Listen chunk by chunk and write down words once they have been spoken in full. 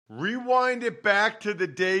Rewind it back to the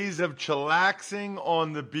days of chillaxing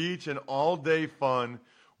on the beach and all-day fun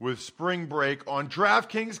with spring break on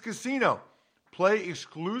DraftKings Casino. Play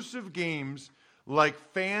exclusive games like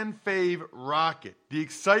Fan Fave Rocket. The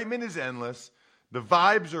excitement is endless, the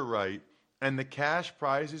vibes are right, and the cash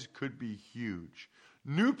prizes could be huge.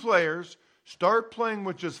 New players start playing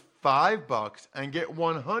with just $5 and get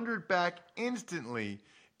 $100 back instantly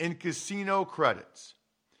in casino credits.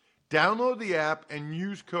 Download the app and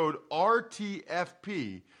use code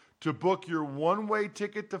RTFP to book your one-way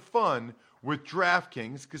ticket to fun with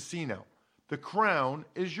DraftKings Casino. The crown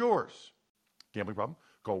is yours. Gambling problem?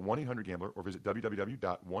 Call 1-800-GAMBLER or visit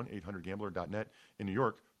www.1800gambler.net. In New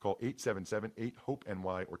York, call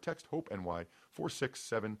 877-8-HOPE-NY or text HOPE-NY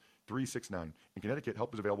 467-369. In Connecticut,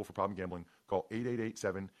 help is available for problem gambling. Call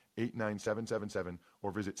 888-7-897-7777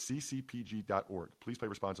 or visit ccpg.org. Please play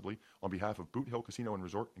responsibly. On behalf of Boot Hill Casino and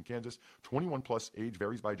Resort in Kansas, 21 plus, age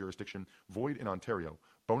varies by jurisdiction, void in Ontario.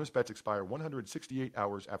 Bonus bets expire 168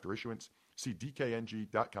 hours after issuance. See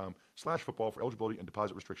dkng.com/football for eligibility and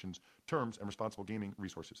deposit restrictions, terms, and responsible gaming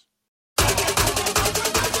resources.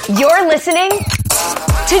 You're listening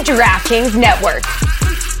to DraftKings Network.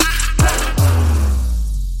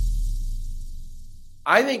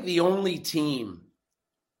 I think the only team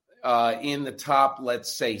in the top,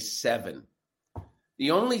 let's say, 7,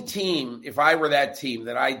 the only team, if I were that team,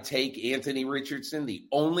 that I'd take Anthony Richardson, the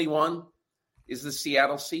only one, is the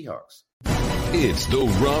Seattle Seahawks. It's the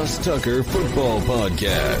Ross Tucker Football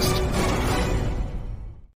Podcast.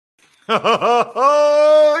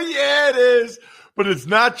 Oh, yeah, it is. But it's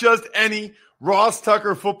not just any Ross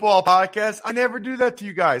Tucker Football Podcast. I never do that to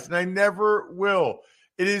you guys, and I never will.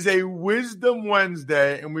 It is a Wisdom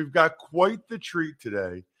Wednesday, and we've got quite the treat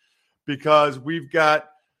today because we've got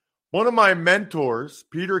one of my mentors,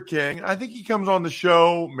 Peter King. I think he comes on the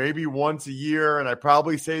show maybe once a year, and I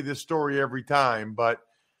probably say this story every time, but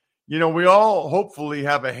you know, we all hopefully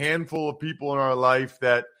have a handful of people in our life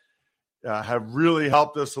that have really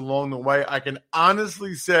helped us along the way. I can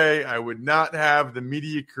honestly say I would not have the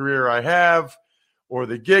media career I have or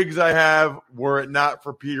the gigs I have were it not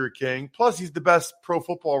for Peter King. Plus, he's the best pro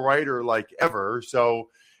football writer like ever. So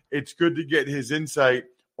it's good to get his insight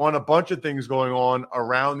on a bunch of things going on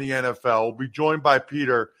around the NFL. We'll be joined by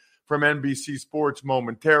Peter from NBC Sports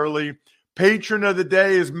momentarily. Patron of the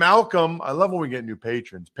day is Malcolm. I love when we get new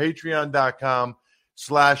patrons.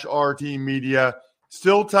 Patreon.com/RT Media.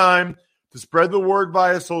 Still time to spread the word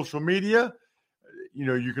via social media. You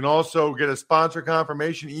know, you can also get a sponsor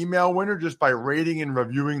confirmation email winner just by rating and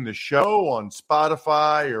reviewing the show on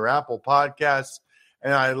Spotify or Apple Podcasts.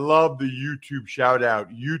 And I love the YouTube shout out,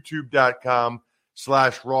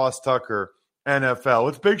 youtube.com/Ross Tucker NFL.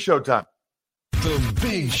 It's Big Show time. The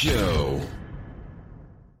Big Show.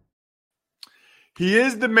 He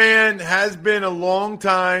is the man, has been a long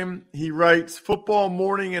time. He writes Football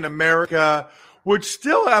Morning in America, which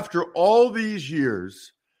still after all these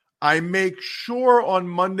years, I make sure on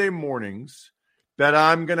Monday mornings that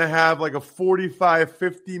I'm going to have like a 45,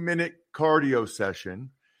 50-minute cardio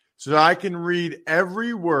session so that I can read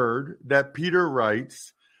every word that Peter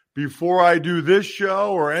writes before I do this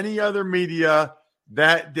show or any other media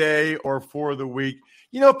that day or for the week.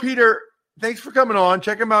 You know, Peter, thanks for coming on.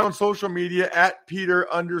 Check him out on social media at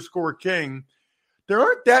Peter_King. There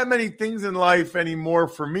aren't that many things in life anymore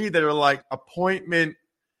for me that are like appointment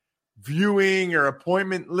viewing or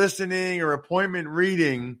appointment listening or appointment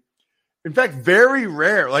reading. In fact, very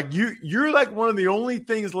rare. Like you're like one of the only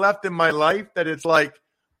things left in my life that it's like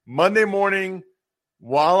Monday morning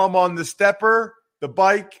while I'm on the stepper, the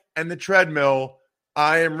bike, and the treadmill,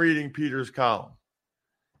 I am reading Peter's column.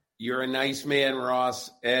 You're a nice man, Ross.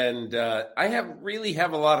 And I really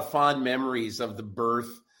have a lot of fond memories of the birth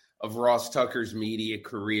of Ross Tucker's media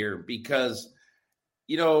career because,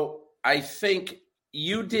 you know, I think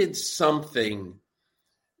you did something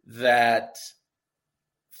that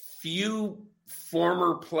few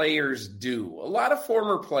former players do. A lot of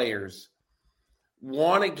former players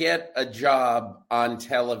want to get a job on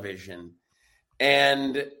television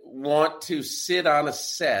and want to sit on a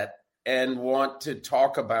set and want to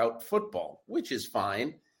talk about football, which is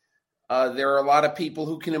fine. There are a lot of people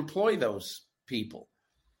who can employ those people.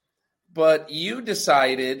 But you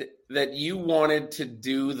decided that you wanted to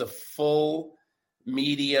do the full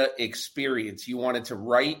media experience. You wanted to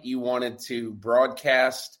write, you wanted to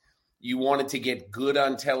broadcast, you wanted to get good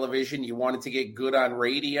on television, you wanted to get good on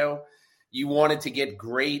radio, you wanted to get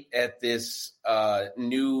great at this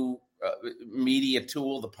new media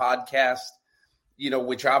tool, the podcast, you know,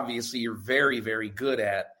 which obviously you're very, very good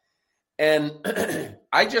at. And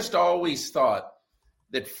I just always thought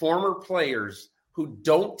that former players who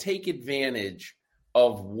don't take advantage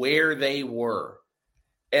of where they were.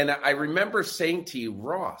 And I remember saying to you,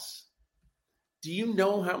 Ross, do you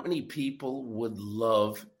know how many people would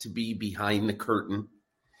love to be behind the curtain?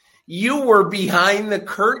 You were behind the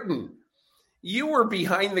curtain. You were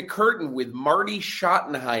behind the curtain with Marty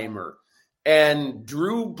Schottenheimer and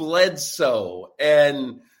Drew Bledsoe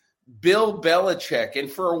and Bill Belichick, and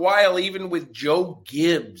for a while even with Joe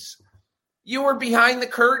Gibbs. You were behind the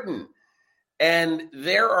curtain. And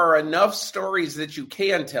there are enough stories that you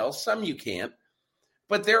can tell. Some you can't.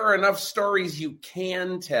 But there are enough stories you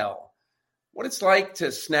can tell. What it's like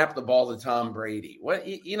to snap the ball to Tom Brady.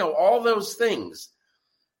 All those things.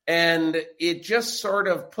 And it just sort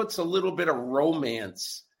of puts a little bit of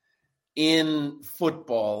romance in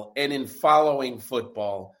football and in following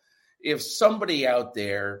football. If somebody out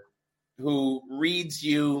there who reads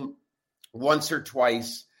you once or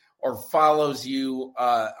twice or follows you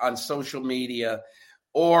on social media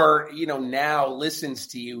or, now listens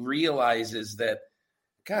to you, realizes that,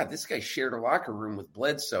 God, this guy shared a locker room with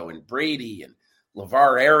Bledsoe and Brady and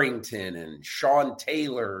LeVar Arrington and Sean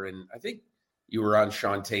Taylor. And I think you were on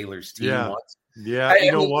Sean Taylor's team once. Yeah.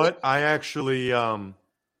 You know what? I actually, I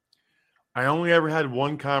only ever had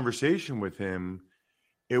one conversation with him.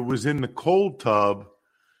 It was in the cold tub,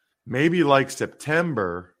 maybe like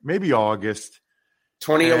September, maybe August.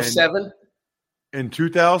 2007? In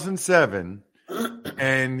 2007.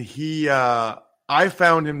 And I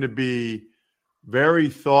found him to be very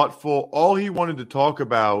thoughtful. All he wanted to talk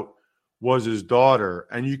about was his daughter.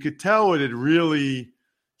 And you could tell it had really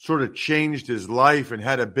sort of changed his life and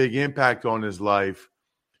had a big impact on his life,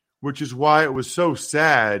 which is why it was so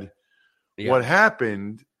sad what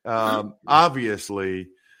happened, obviously.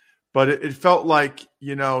 But it felt like,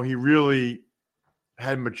 he really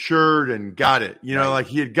had matured and got it, like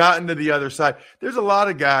he had gotten to the other side. There's a lot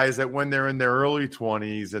of guys that when they're in their early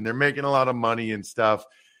 20s and they're making a lot of money and stuff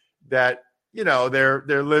that,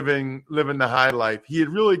 they're living the high life. He had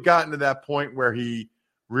really gotten to that point where he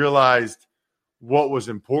realized what was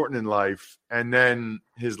important in life, and then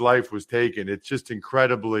his life was taken. It's just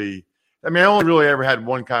incredibly – I only really ever had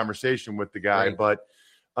one conversation with the guy, but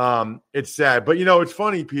it's sad. But, it's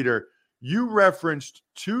funny, Peter, you referenced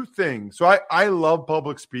two things. So I love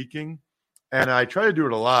public speaking, and I try to do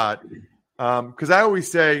it a lot because I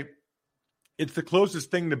always say it's the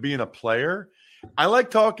closest thing to being a player. I like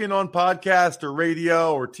talking on podcast or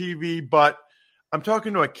radio or TV, but I'm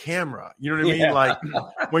talking to a camera. You know what I mean? Like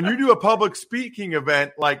when you do a public speaking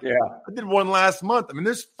event, I did one last month.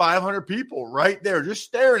 There's 500 people right there just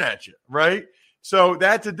staring at you, right? So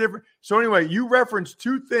that's a different. So anyway, you referenced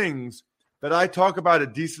two things that I talk about a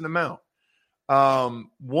decent amount.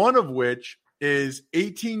 One of which is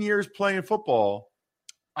 18 years playing football.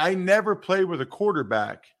 I never played with a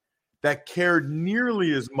quarterback that cared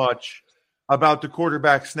nearly as much about the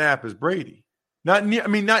quarterback snap as Brady. Not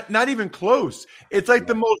even close. It's like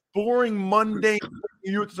the most boring, mundane thing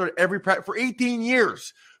you do at the start of every practice for 18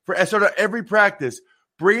 years. For sort of every practice,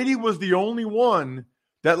 Brady was the only one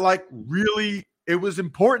that really it was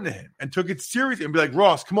important to him and took it seriously and be like,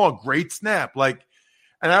 Ross, come on, great snap. And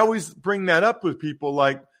I always bring that up with people.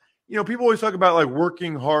 People always talk about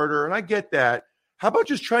working harder, and I get that. How about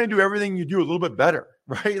just trying to do everything you do a little bit better,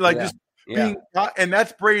 right? Just being, and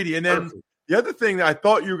that's Brady. And then the other thing that I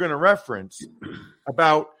thought you were going to reference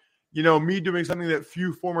about, me doing something that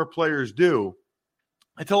few former players do.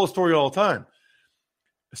 I tell a story all the time,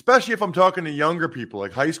 especially if I'm talking to younger people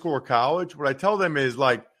like high school or college. What I tell them is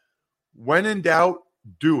when in doubt,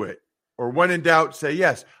 do it. Or when in doubt, say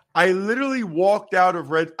yes. I literally walked out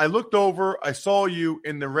of I looked over, I saw you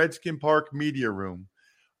in the Redskin Park media room.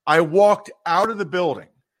 I walked out of the building.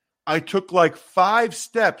 I took 5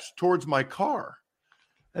 steps towards my car.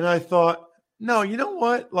 And I thought, no, you know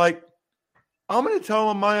what? I'm going to tell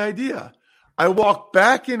them my idea. I walk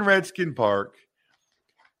back in Redskin Park.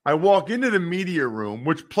 I walk into the media room,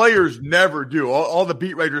 which players never do. All the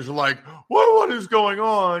beat writers are like, what is going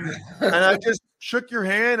on? And I just shook your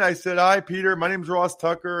hand. I said, hi, Peter. My name's Ross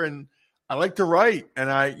Tucker, and I like to write.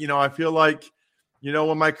 And I feel like,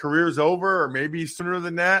 when my career's over, or maybe sooner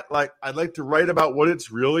than that, I'd like to write about what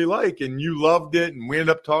it's really like. And you loved it, and we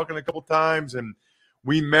ended up talking a couple times, and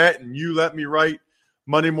we met, and you let me write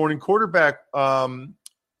Monday Morning Quarterback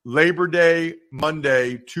Labor Day,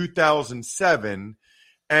 Monday, 2007.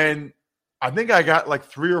 And I think I got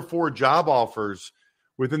 3 or 4 job offers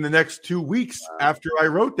within the next 2 weeks after I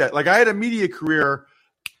wrote that. I had a media career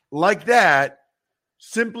like that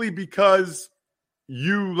simply because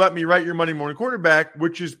you let me write your Monday Morning Quarterback,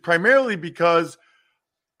 which is primarily because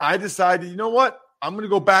I decided, you know what? I'm going to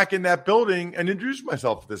go back in that building and introduce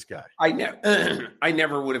myself to this guy. I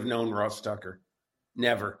never would have known Ross Tucker.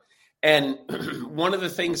 Never. And one of the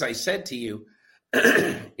things I said to you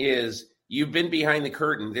is you've been behind the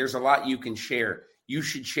curtain. There's a lot you can share. You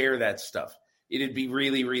should share that stuff. It'd be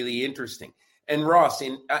really, really interesting. And Ross,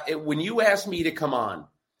 when you asked me to come on,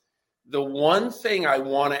 the one thing I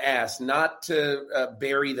want to ask, not to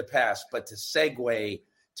bury the past, but to segue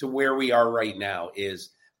to where we are right now is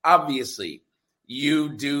obviously you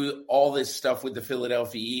do all this stuff with the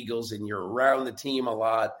Philadelphia Eagles and you're around the team a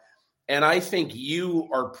lot. And I think you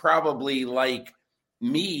are probably like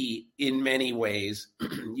me in many ways.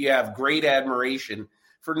 You have great admiration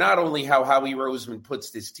for not only how Howie Roseman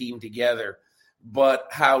puts this team together, but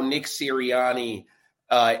how Nick Sirianni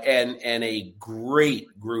and a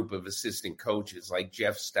great group of assistant coaches like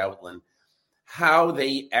Jeff Stoutland, how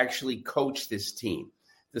they actually coach this team,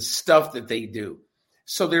 the stuff that they do.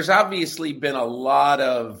 So there's obviously been a lot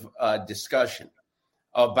of discussion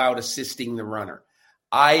about assisting the runner.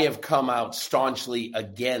 I have come out staunchly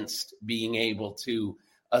against being able to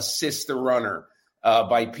assist the runner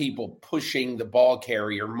by people pushing the ball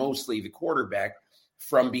carrier, mostly the quarterback,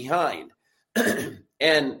 from behind.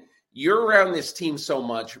 And you're around this team so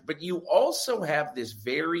much, but you also have this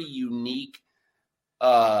very unique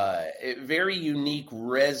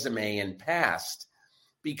resume and past,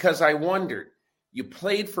 because I wondered, you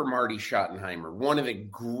played for Marty Schottenheimer, one of the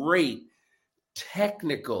great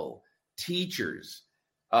technical teachers,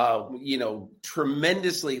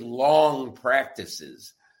 tremendously long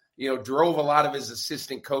practices, drove a lot of his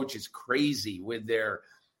assistant coaches crazy with their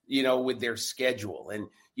schedule. And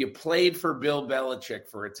you played for Bill Belichick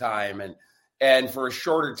for a time and for a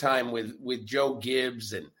shorter time with Joe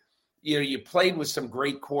Gibbs. And, you played with some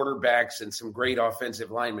great quarterbacks and some great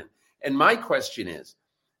offensive linemen. And my question is,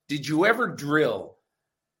 did you ever drill?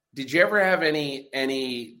 Did you ever have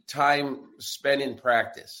any time spent in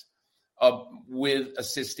practice with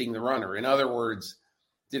assisting the runner? In other words,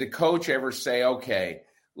 did a coach ever say, okay,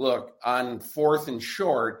 look, on 4th and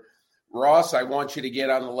short, Ross, I want you to get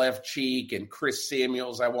on the left cheek, and Chris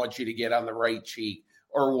Samuels, I want you to get on the right cheek,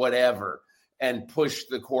 or whatever, and push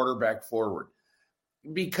the quarterback forward?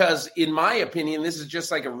 Because in my opinion, this is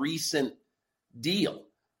just like a recent deal.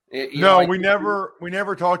 We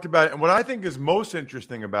never talked about it. And what I think is most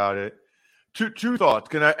interesting about it, two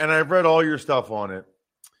thoughts, and I've read all your stuff on it.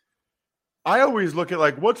 I always look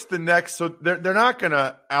at what's the next. So they're not going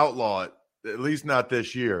to outlaw it, at least not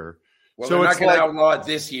this year. Well, so they're not going to outlaw it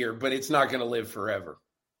this year, but it's not going to live forever.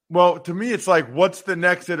 Well, to me, it's what's the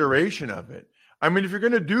next iteration of it? I mean, if you're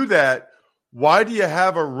going to do that, why do you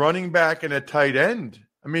have a running back and a tight end?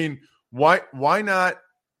 I mean, why not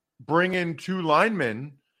bring in 2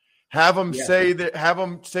 linemen, have them say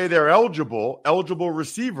they're eligible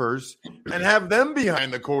receivers, and have them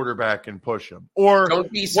behind the quarterback and push them? Or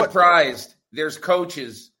don't be surprised. There's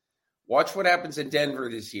coaches. Watch what happens in Denver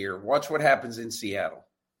this year. Watch what happens in Seattle.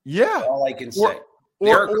 Yeah. That's all I can say.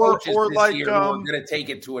 There are coaches this year who are going to take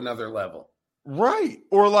it to another level. Right.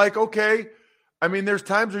 Or okay, I mean, there's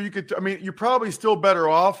times where you're probably still better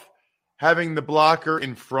off having the blocker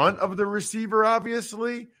in front of the receiver,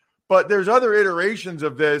 obviously. But there's other iterations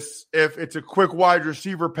of this. If it's a quick wide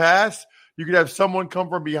receiver pass, you could have someone come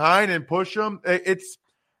from behind and push them. It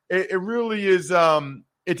really is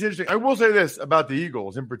it's interesting. I will say this about the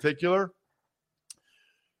Eagles in particular.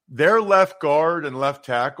 Their left guard and left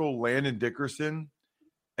tackle, Landon Dickerson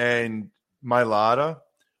and Mailata,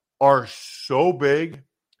 are so big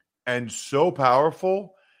and so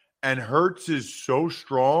powerful, and Hurts is so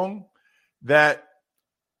strong that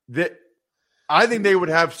I think they would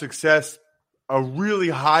have success, a really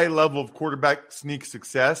high level of quarterback sneak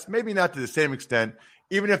success, maybe not to the same extent,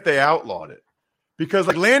 even if they outlawed it. Because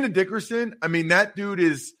Landon Dickerson, I mean, that dude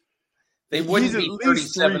is – They wouldn't be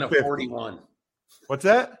 37 of 41. What's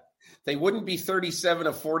that? They wouldn't be 37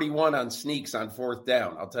 of 41 on sneaks on 4th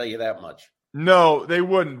down. I'll tell you that much. No, they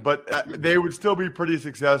wouldn't, but they would still be pretty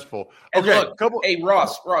successful. And okay, look, hey,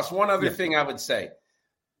 Ross, one other thing I would say.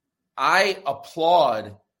 I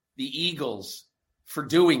applaud the Eagles for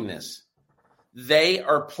doing this. They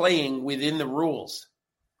are playing within the rules.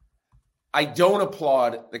 I don't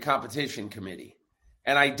applaud the competition committee,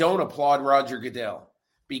 and I don't applaud Roger Goodell,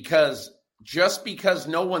 because just because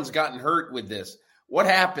no one's gotten hurt with this, what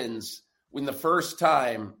happens when the first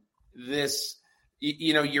time this,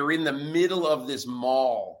 you're in the middle of this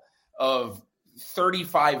mall of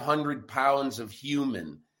 3,500 pounds of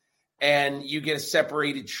human, and you get a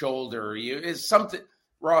separated shoulder?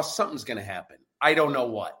 Ross, something's going to happen. I don't know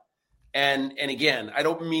what. And again, I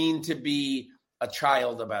don't mean to be a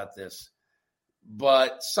child about this.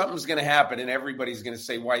 but something's going to happen, and everybody's going to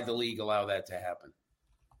say, why'd the league allow that to happen?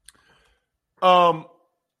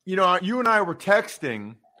 You and I were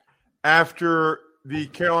texting after the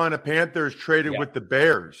Carolina Panthers traded with the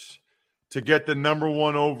Bears to get the number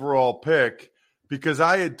 1 overall pick, because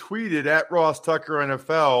I had tweeted at Ross Tucker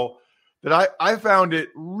NFL that I found it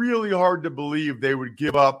really hard to believe they would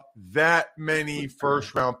give up that many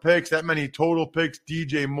first-round picks, that many total picks,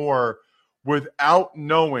 DJ Moore, without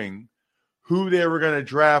knowing who they were going to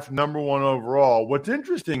draft number 1 overall. What's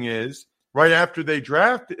interesting is right after they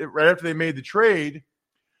made the trade,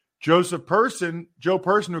 Joe Person,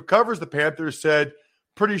 who covers the Panthers, said,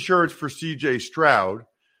 pretty sure it's for CJ Stroud.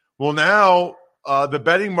 Well, now the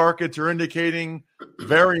betting markets are indicating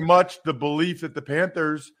very much the belief that the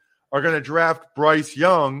Panthers are going to draft Bryce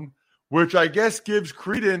Young, which I guess gives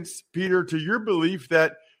credence, Peter, to your belief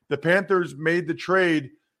that the Panthers made the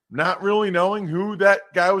trade not really knowing who that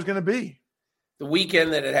guy was going to be. The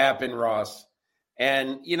weekend that it happened, Ross.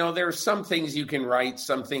 And, there are some things you can write,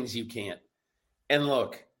 some things you can't. And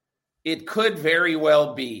look, it could very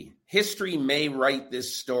well be. History may write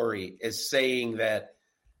this story as saying that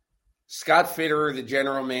Scott Fitterer, the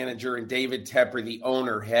general manager, and David Tepper, the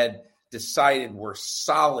owner, had decided we're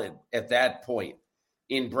solid at that point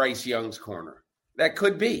in Bryce Young's corner. That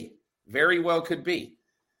could be. Very well could be.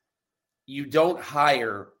 You don't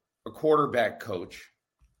hire a quarterback coach.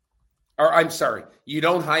 You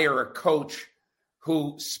don't hire a coach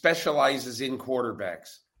who specializes in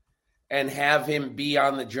quarterbacks and have him be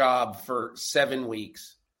on the job for 7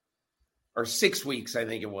 weeks or 6 weeks, I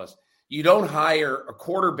think it was. You don't hire a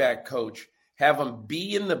quarterback coach, have him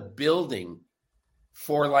be in the building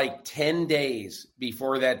for like 10 days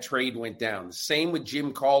before that trade went down. The same with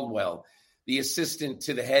Jim Caldwell, the assistant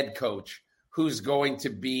to the head coach, who's going to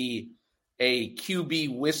be a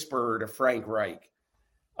QB whisperer to Frank Reich.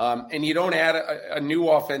 And you don't add a new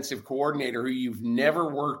offensive coordinator who you've never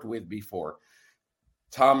worked with before,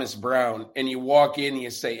 Thomas Brown, and you walk in and you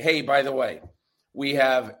say, hey, by the way, we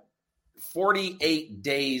have 48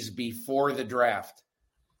 days before the draft,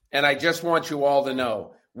 and I just want you all to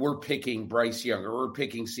know we're picking Bryce Young or we're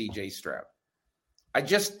picking CJ Stroud.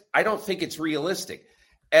 I don't think it's realistic.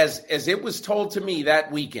 As it was told to me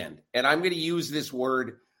that weekend, and I'm going to use this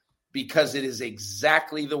word because it is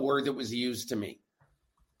exactly the word that was used to me.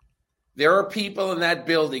 There are people in that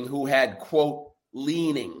building who had, quote,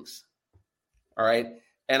 leanings, all right?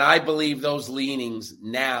 And I believe those leanings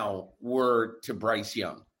now were to Bryce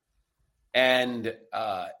Young. And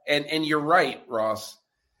you're right, Ross.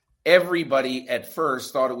 Everybody at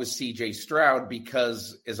first thought it was C.J. Stroud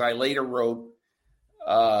because, as I later wrote,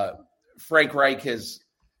 Frank Reich has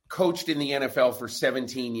coached in the NFL for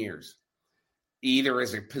 17 years, either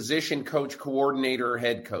as a position coach, coordinator, or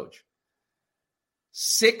head coach.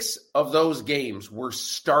 6 of those games were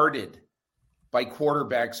started by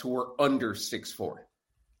quarterbacks who were under 6'4".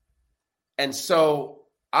 And so,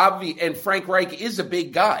 and Frank Reich is a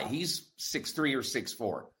big guy. He's 6'3" or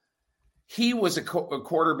 6'4". He was a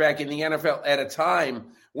quarterback in the NFL at a time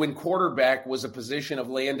when quarterback was a position of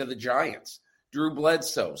land of the giants. Drew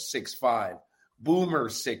Bledsoe, 6'5", Boomer,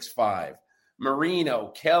 6'5",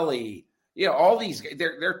 Marino, Kelly, all these,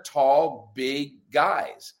 they're tall, big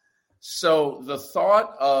guys. So the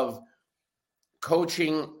thought of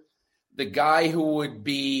coaching the guy who would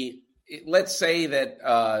be, let's say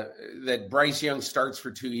that Bryce Young starts for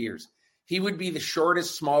 2 years. He would be the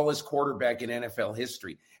shortest, smallest quarterback in NFL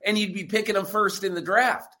history. And you'd be picking him first in the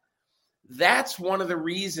draft. That's one of the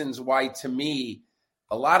reasons why, to me,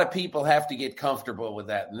 a lot of people have to get comfortable with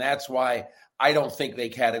that. And that's why I don't think they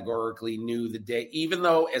categorically knew the day, even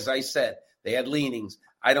though, as I said, they had leanings.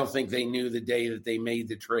 I don't think they knew the day that they made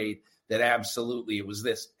the trade that absolutely it was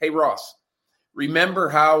this. Hey, Ross, remember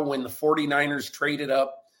how when the 49ers traded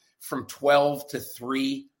up from 12 to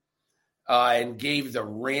 3 and gave the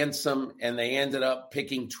ransom and they ended up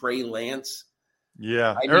picking Trey Lance?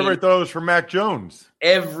 Yeah, everybody thought it was for Mac Jones.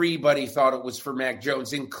 Everybody thought it was for Mac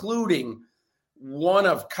Jones, including one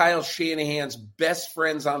of Kyle Shanahan's best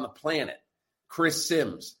friends on the planet, Chris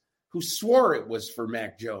Sims, who swore it was for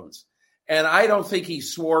Mac Jones. And I don't think he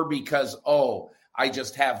swore because, I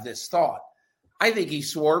just have this thought. I think he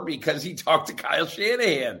swore because he talked to Kyle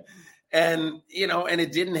Shanahan. And, and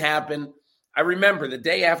it didn't happen. I remember the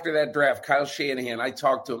day after that draft, Kyle Shanahan, I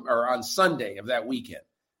talked to him, or on Sunday of that weekend,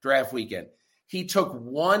 draft weekend. He took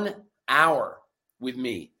 1 hour with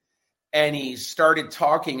me, and he started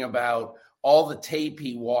talking about all the tape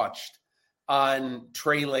he watched on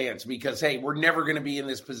Trey Lance because, hey, we're never going to be in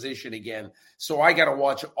this position again. So I got to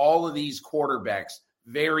watch all of these quarterbacks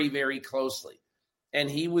very, very closely. And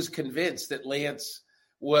he was convinced that Lance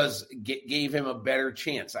gave him a better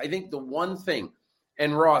chance. I think the one thing,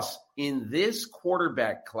 and Ross, in this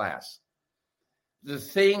quarterback class, the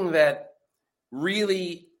thing that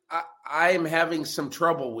really I am having some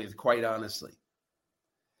trouble with, quite honestly,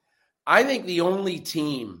 I think the only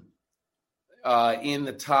team in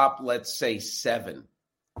the top, let's say 7,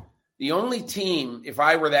 the only team, if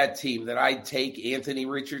I were that team, that I'd take Anthony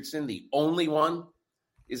Richardson, the only one,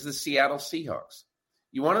 is the Seattle Seahawks.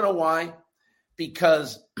 You want to know why?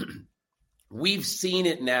 Because we've seen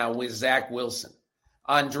it now with Zach Wilson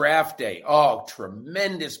on draft day. Oh,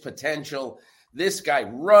 tremendous potential. This guy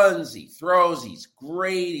runs, he throws, he's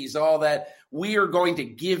great, he's all that. We are going to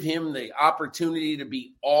give him the opportunity to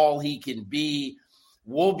be all he can be.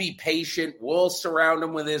 We'll be patient. We'll surround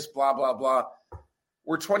him with this, blah, blah, blah.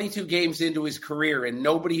 We're 22 games into his career, and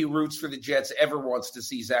nobody who roots for the Jets ever wants to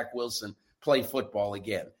see Zach Wilson play football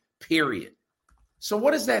again, period. So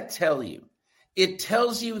what does that tell you? It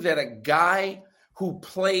tells you that a guy who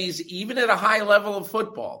plays even at a high level of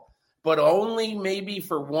football, but only maybe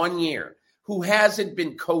for 1 year, who hasn't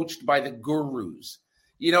been coached by the gurus,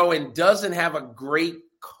 and doesn't have a great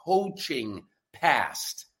coaching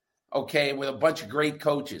past, okay, with a bunch of great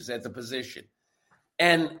coaches at the position.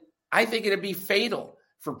 And I think it'd be fatal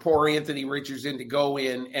for poor Anthony Richardson to go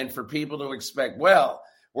in and for people to expect, well,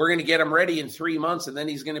 we're going to get him ready in 3 months and then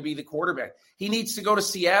he's going to be the quarterback. He needs to go to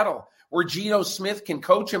Seattle where Geno Smith can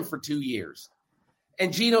coach him for 2 years.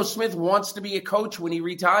 And Geno Smith wants to be a coach when he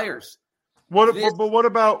retires. What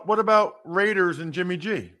about Raiders and Jimmy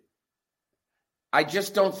G? I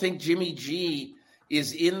just don't think Jimmy G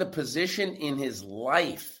is in the position in his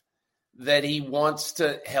life that he wants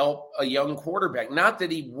to help a young quarterback. Not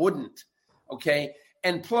that he wouldn't, okay?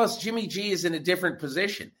 And plus, Jimmy G is in a different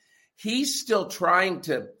position. He's still trying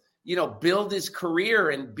to, build his career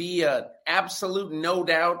and be a absolute, no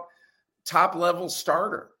doubt, top-level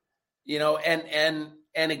starter,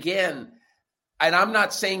 and again, and I'm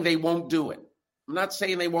not saying they won't do it. I'm not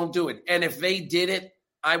saying they won't do it. And if they did it,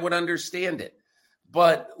 I would understand it.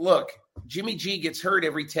 But look, Jimmy G gets hurt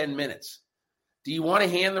every 10 minutes. Do you want to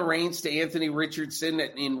hand the reins to Anthony Richardson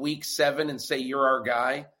in week 7 and say, you're our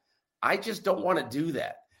guy? I just don't want to do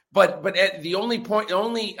that. But at the only point,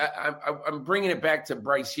 I'm bringing it back to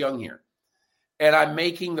Bryce Young here. And I'm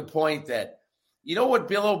making the point that, what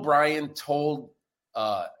Bill O'Brien told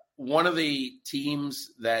one of the teams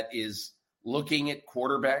that is looking at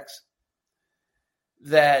quarterbacks?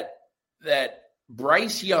 That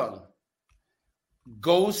Bryce Young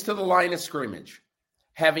goes to the line of scrimmage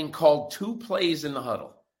having called 2 plays in the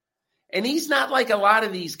huddle. And he's not like a lot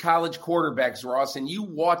of these college quarterbacks, Ross, and you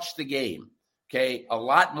watch the game, okay, a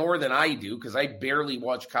lot more than I do because I barely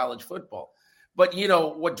watch college football. But,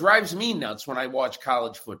 what drives me nuts when I watch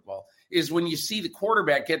college football is when you see the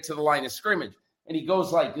quarterback get to the line of scrimmage and he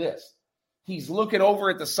goes like this. He's looking over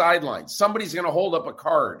at the sideline. Somebody's going to hold up a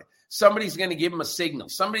card. Somebody's going to give him a signal.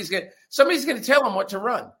 Somebody's going to tell him what to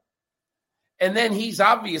run. And then he's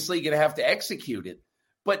obviously going to have to execute it.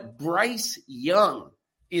 But Bryce Young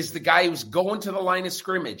is the guy who's going to the line of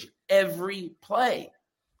scrimmage every play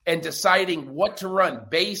and deciding what to run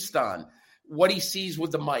based on what he sees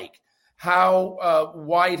with the mic, how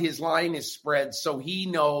wide his line is spread. So he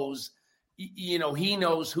knows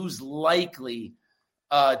who's likely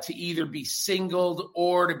to either be singled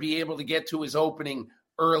or to be able to get to his opening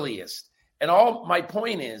earliest. And all my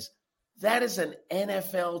point is that is an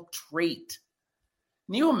NFL trait.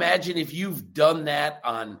 Can you imagine if you've done that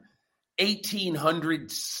on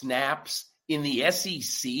 1,800 snaps in the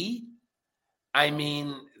SEC? I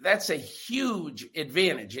mean, that's a huge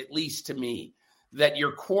advantage, at least to me, that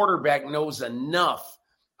your quarterback knows enough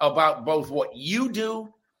about both what you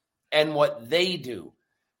do and what they do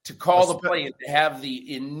to call the play and to have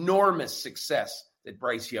the enormous success that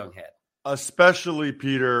Bryce Young had. Especially,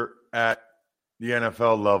 Peter, at the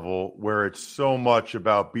NFL level, where it's so much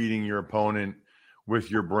about beating your opponent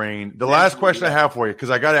with your brain. The last question I have for you,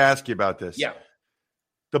 because I got to ask you about this. Yeah.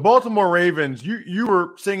 The Baltimore Ravens, you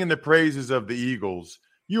were singing the praises of the Eagles.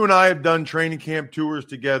 You and I have done training camp tours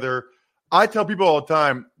together. I tell people all the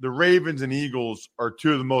time, the Ravens and Eagles are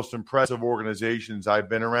 2 of the most impressive organizations I've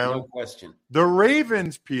been around. No question. The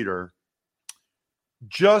Ravens, Peter,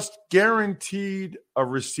 just guaranteed a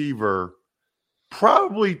receiver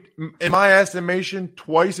probably, in my estimation,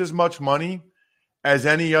 twice as much money as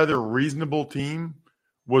any other reasonable team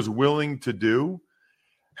was willing to do.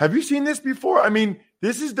 Have you seen this before? I mean,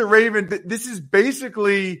 this is the Ravens. This is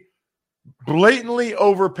basically blatantly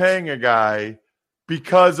overpaying a guy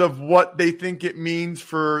because of what they think it means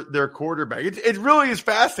for their quarterback. It really is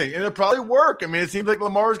fascinating, and it'll probably work. I mean, it seems like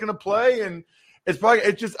Lamar's going to play, and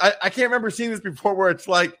I can't remember seeing this before where it's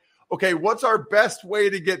like, okay, what's our best way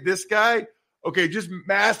to get this guy? Okay, just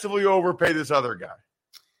massively overpay this other guy.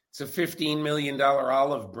 It's a $15 million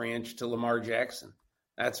olive branch to Lamar Jackson.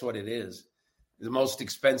 That's what it is. The most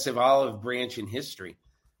expensive olive branch in history.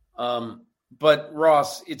 But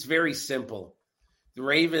Ross, it's very simple. The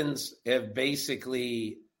Ravens have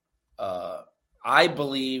basically, I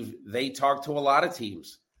believe they talked to a lot of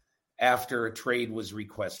teams after a trade was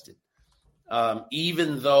requested.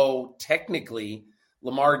 Even though technically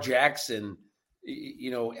Lamar Jackson,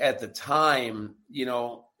 at the time,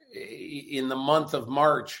 in the month of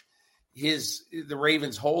March, the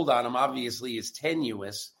Ravens' hold on him obviously is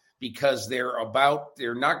tenuous because they're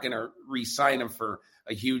not going to re-sign him for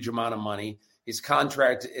a huge amount of money. His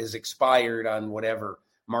contract has expired on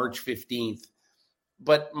March 15th.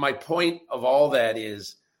 But my point of all that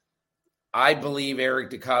is, I believe Eric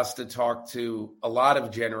DeCosta talked to a lot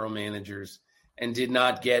of general managers and did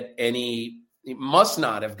not get he must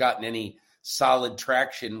not have gotten any solid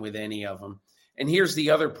traction with any of them. And here's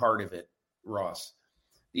the other part of it, Ross.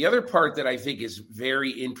 The other part that I think is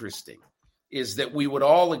very interesting is that we would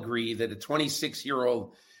all agree that a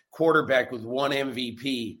 26-year-old quarterback with one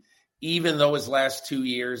MVP, even though his last 2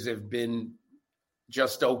 years have been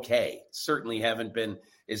just okay, certainly haven't been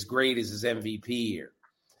as great as his MVP year,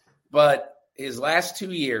 but his last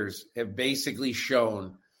 2 years have basically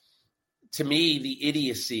shown, to me, the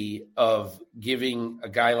idiocy of giving a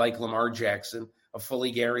guy like Lamar Jackson a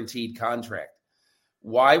fully guaranteed contract.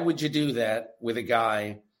 Why would you do that with a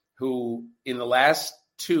guy who, in the last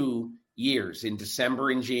 2 years, in December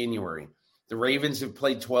and January, the Ravens have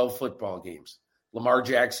played 12 football games. Lamar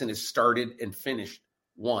Jackson has started and finished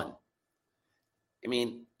 1. I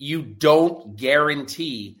mean, you don't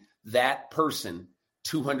guarantee that person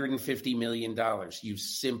 $250 million. You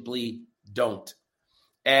simply don't.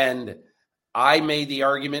 And I made the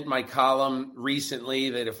argument in my column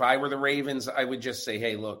recently that if I were the Ravens, I would just say,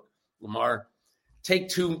 hey, look, Lamar, take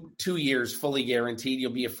two years fully guaranteed.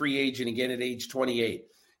 You'll be a free agent again at age 28.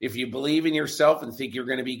 If you believe in yourself and think you're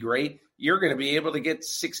going to be great, you're going to be able to get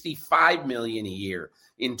 $65 million a year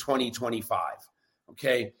in 2025.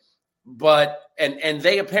 Okay. But, and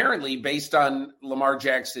they apparently, based on Lamar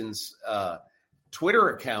Jackson's Twitter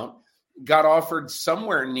account, got offered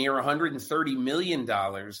somewhere near $130 million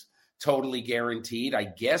totally guaranteed, I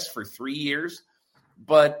guess, for 3 years.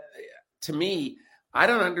 But to me, I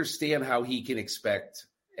don't understand how he can expect,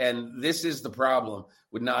 and this is the problem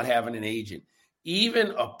with not having an agent.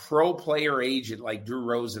 Even a pro player agent like Drew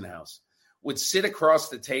Rosenhaus would sit across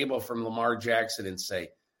the table from Lamar Jackson and say,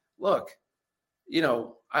 look,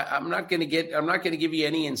 I'm not going to give you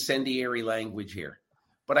any incendiary language here,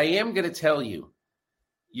 but I am going to tell you,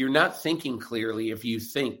 you're not thinking clearly if you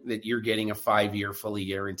think that you're getting a 5-year fully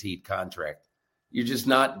guaranteed contract. You're just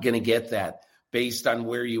not going to get that based on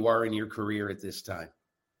where you are in your career at this time.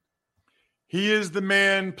 He is the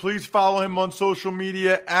man. Please follow him on social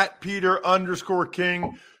media at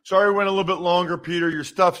Peter_King. Sorry we went a little bit longer, Peter. Your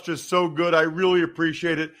stuff's just so good. I really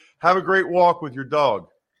appreciate it. Have a great walk with your dog.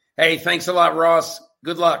 Hey, thanks a lot, Ross.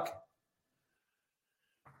 Good luck.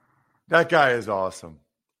 That guy is awesome.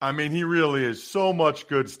 I mean, he really is. So much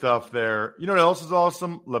good stuff there. You know what else is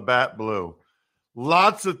awesome? Labatt Blue.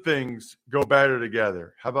 Lots of things go better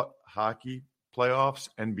together. How about hockey playoffs,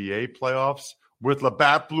 NBA playoffs? With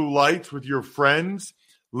Labatt Blue Lights with your friends.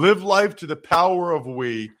 Live life to the power of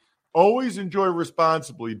we. Always enjoy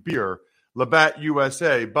responsibly. Beer. Labatt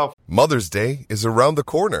USA. Mother's Day is around the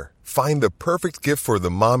corner. Find the perfect gift for the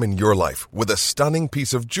mom in your life with a stunning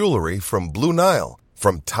piece of jewelry from Blue Nile.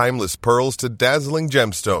 From timeless pearls to dazzling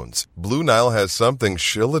gemstones, Blue Nile has something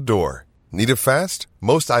she'll adore. Need it fast?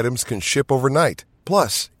 Most items can ship overnight.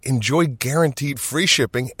 Plus, enjoy guaranteed free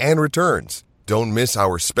shipping and returns. Don't miss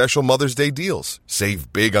our special Mother's Day deals.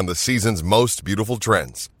 Save big on the season's most beautiful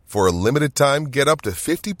trends. For a limited time, get up to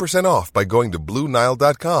 50% off by going to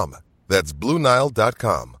BlueNile.com. That's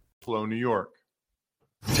BlueNile.com. Buffalo, New York.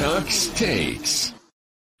 Tuck's Takes.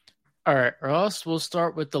 All right, Ross, we'll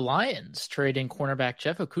start with the Lions trading cornerback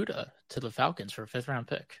Jeff Okudah to the Falcons for a 5th-round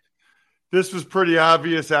pick. This was pretty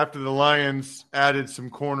obvious after the Lions added some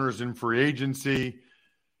corners in free agency.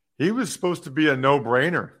 He was supposed to be a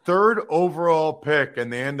no-brainer. 3rd overall pick,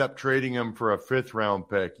 and they end up trading him for a 5th-round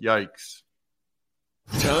pick. Yikes.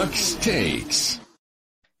 Tuck's Takes.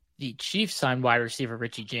 The Chiefs signed wide receiver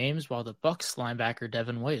Richie James, while the Bucs linebacker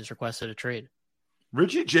Devin White has requested a trade.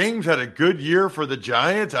 Richie James had a good year for the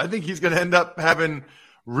Giants. I think he's going to end up having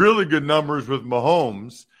really good numbers with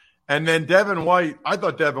Mahomes. And then Devin White, I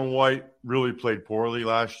thought Devin White really played poorly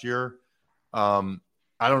last year.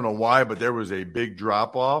 I don't know why, but there was a big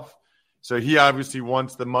drop-off. So he obviously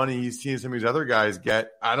wants the money he's seen some of these other guys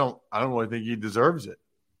get. I don't really think he deserves it.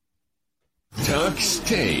 Tuck's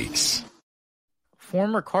Takes.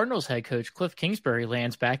 Former Cardinals head coach Cliff Kingsbury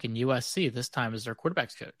lands back in USC, this time as their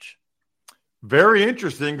quarterbacks coach. Very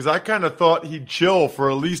interesting, because I kind of thought he'd chill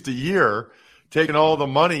for at least a year, taking all the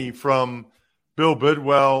money from Michael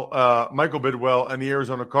Bidwell and the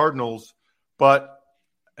Arizona Cardinals. But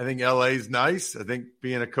I think LA's nice. I think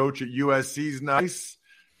being a coach at USC is nice.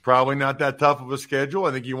 Probably not that tough of a schedule.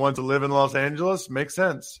 I think he wants to live in Los Angeles. Makes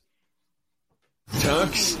sense.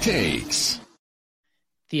 Tuck's Takes.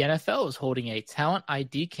 The NFL is holding a talent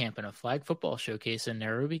ID camp and a flag football showcase in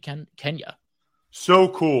Nairobi, Kenya. So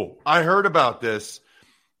cool. I heard about this.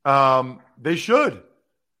 They should.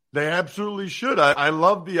 They absolutely should. I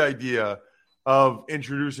love the idea of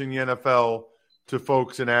introducing the NFL to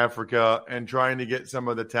folks in Africa and trying to get some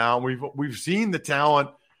of the talent. We've seen the talent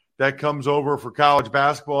that comes over for college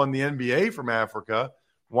basketball and the NBA from Africa.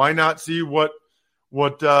 Why not see what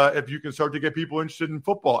if you can start to get people interested in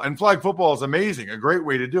football? And flag football is amazing, a great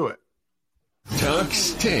way to do it.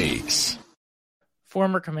 Tuck's Takes.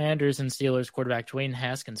 Former Commanders and Steelers quarterback Dwayne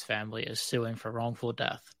Haskins' family is suing for wrongful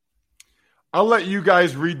death. I'll let you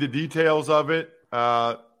guys read the details of it,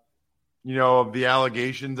 of the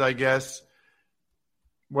allegations, I guess.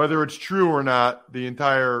 Whether it's true or not, the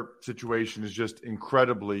entire situation is just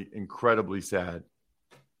incredibly, incredibly sad.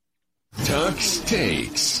 Tuck's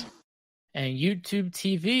Takes. And YouTube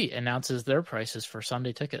TV announces their prices for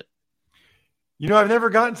Sunday ticket. I've never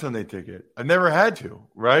gotten Sunday ticket. I've never had to,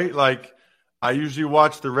 right? Like, I usually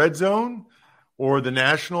watch the Red Zone or the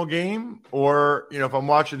national game, or, if I'm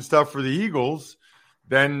watching stuff for the Eagles,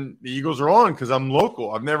 then the Eagles are on because I'm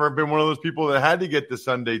local. I've never been one of those people that had to get the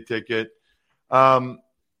Sunday ticket.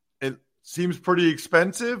 It seems pretty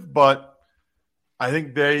expensive, but I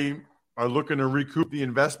think they are looking to recoup the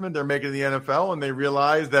investment they're making in the NFL, and they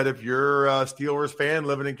realize that if you're a Steelers fan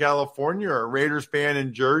living in California or a Raiders fan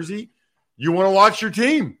in Jersey, you want to watch your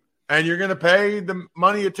team, and you're going to pay the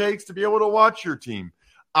money it takes to be able to watch your team.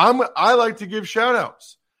 I like to give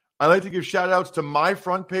shout-outs. I like to give shout-outs to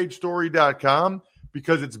myfrontpagestory.com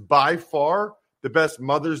because it's by far the best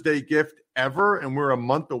Mother's Day gift ever, and we're a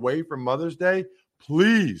month away from Mother's Day.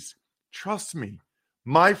 Please, trust me,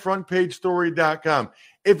 myfrontpagestory.com.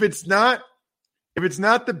 If it's not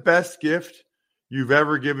the best gift you've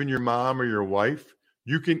ever given your mom or your wife,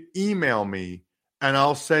 you can email me and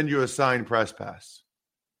I'll send you a signed press pass.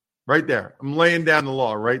 Right there. I'm laying down the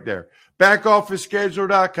law right there.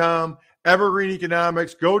 Backofficescheduler.com, Evergreen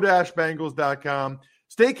Economics, go-bengals.com,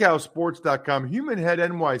 steakhousesports.com,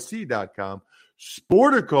 humanheadnyc.com,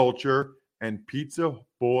 Sporticulture, and Pizza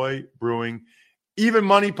Boy Brewing. Even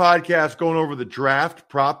Money Podcast going over the draft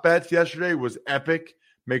prop bets yesterday was epic.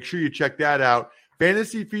 Make sure you check that out.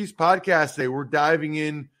 Fantasy Feast Podcast today, we're diving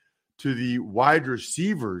in to the wide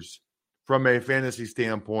receivers from a fantasy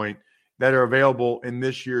standpoint that are available in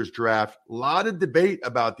this year's draft. A lot of debate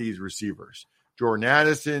about these receivers. Jordan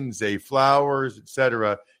Addison, Zay Flowers,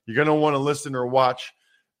 etc. You're going to want to listen or watch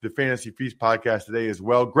the Fantasy Feast Podcast today as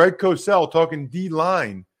well. Greg Cosell talking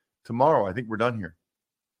D-line tomorrow. I think we're done here.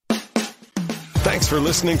 Thanks for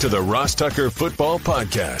listening to the Ross Tucker Football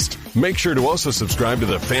Podcast. Make sure to also subscribe to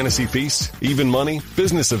the Fantasy Feast, Even Money,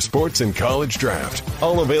 Business of Sports, and College Draft.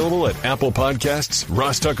 All available at Apple Podcasts,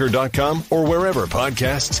 rosstucker.com, or wherever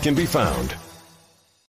podcasts can be found.